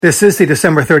This is the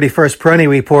December 31st Peroni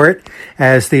Report.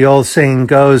 As the old saying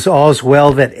goes, all's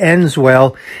well that ends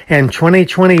well, and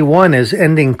 2021 is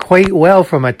ending quite well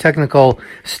from a technical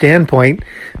standpoint.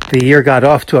 The year got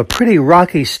off to a pretty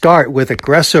rocky start with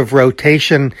aggressive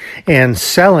rotation and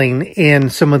selling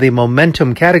in some of the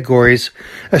momentum categories,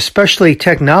 especially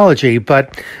technology.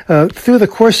 But through the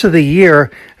course of the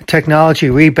year, technology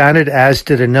rebounded, as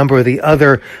did a number of the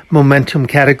other momentum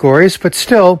categories, but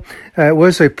still, it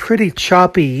was a pretty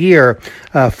choppy year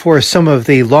for some of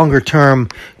the longer-term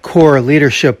core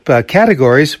leadership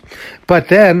categories. But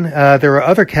then there are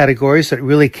other categories that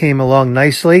really came along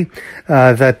nicely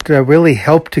that really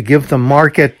helped to give the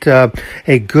market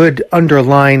a good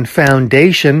underlying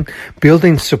foundation,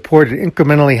 building support at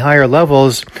incrementally higher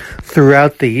levels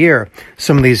throughout the year.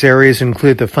 Some of these areas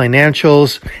include the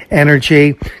financials,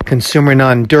 energy, consumer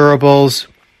non-durables,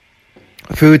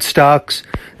 food stocks,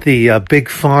 the big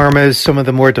pharmas, some of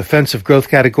the more defensive growth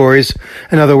categories.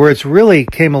 In other words, really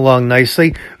came along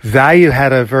nicely. Value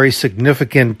had a very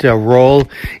significant role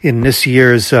in this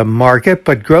year's market,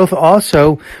 but growth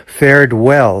also fared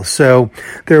well. So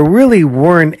there really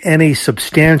weren't any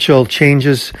substantial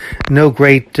changes, no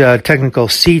great technical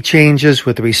sea changes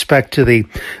with respect to the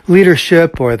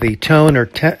leadership or the tone or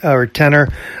tenor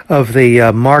of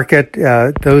the market.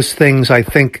 Those things, I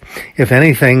think, if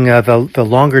anything, the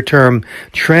longer-term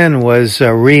trend was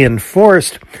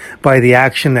reinforced by the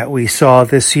action that we saw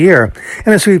this year.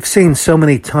 And as we've seen so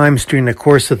many times during the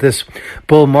course of this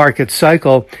bull market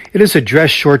cycle, it has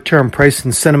addressed short-term price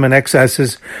and sentiment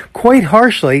excesses quite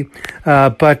harshly,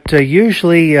 but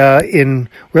usually in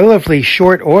relatively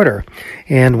short order.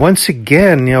 And once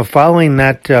again, following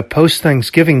that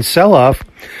post-Thanksgiving sell-off,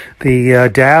 the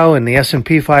Dow and the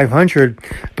S&P 500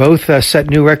 both set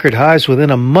new record highs within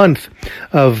a month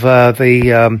of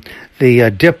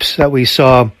the dips that we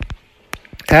saw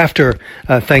after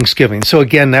Thanksgiving. So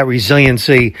again, that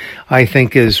resiliency, I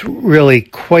think, is really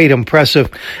quite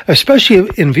impressive, especially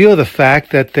in view of the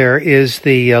fact that there is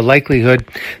the likelihood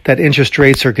that interest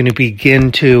rates are going to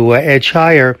begin to edge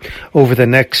higher over the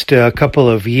next couple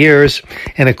of years.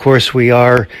 And of course, we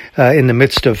are in the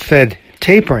midst of Fed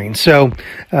tapering. So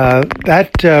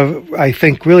that, I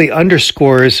think, really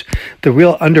underscores the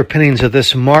real underpinnings of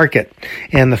this market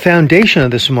and the foundation of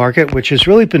this market, which has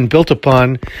really been built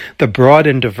upon the broad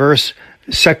and diverse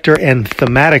sector and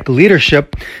thematic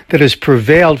leadership that has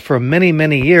prevailed for many,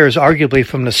 many years, arguably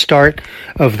from the start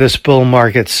of this bull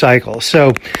market cycle.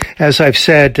 So, as I've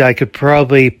said, I could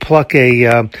probably pluck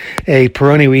a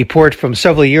Peroni report from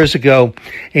several years ago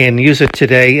and use it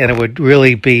today, and it would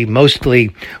really be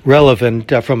mostly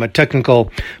relevant from a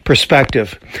technical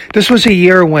perspective. This was a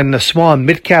year when the small and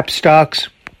mid-cap stocks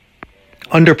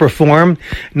underperform,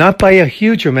 not by a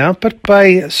huge amount, but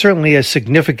by certainly a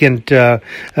significant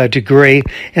degree.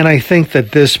 And I think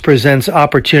that this presents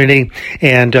opportunity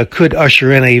and could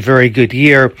usher in a very good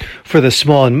year for the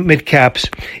small and mid caps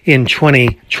in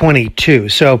 2022.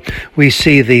 So we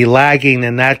see the lagging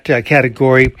in that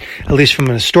category, at least from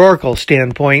a historical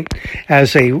standpoint,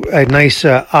 as a nice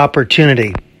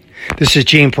opportunity. This is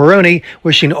Gene Peroni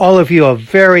wishing all of you a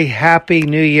very happy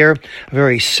new year, a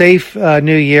very safe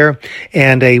new year,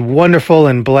 and a wonderful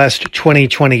and blessed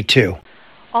 2022.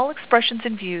 All expressions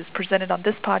and views presented on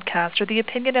this podcast are the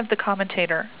opinion of the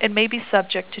commentator and may be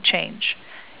subject to change.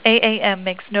 AAM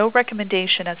makes no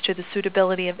recommendation as to the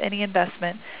suitability of any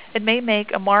investment and may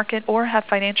make a market or have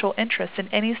financial interest in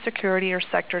any security or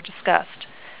sector discussed.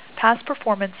 Past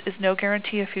performance is no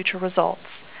guarantee of future results.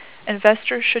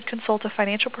 Investors should consult a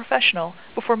financial professional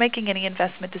before making any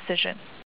investment decision.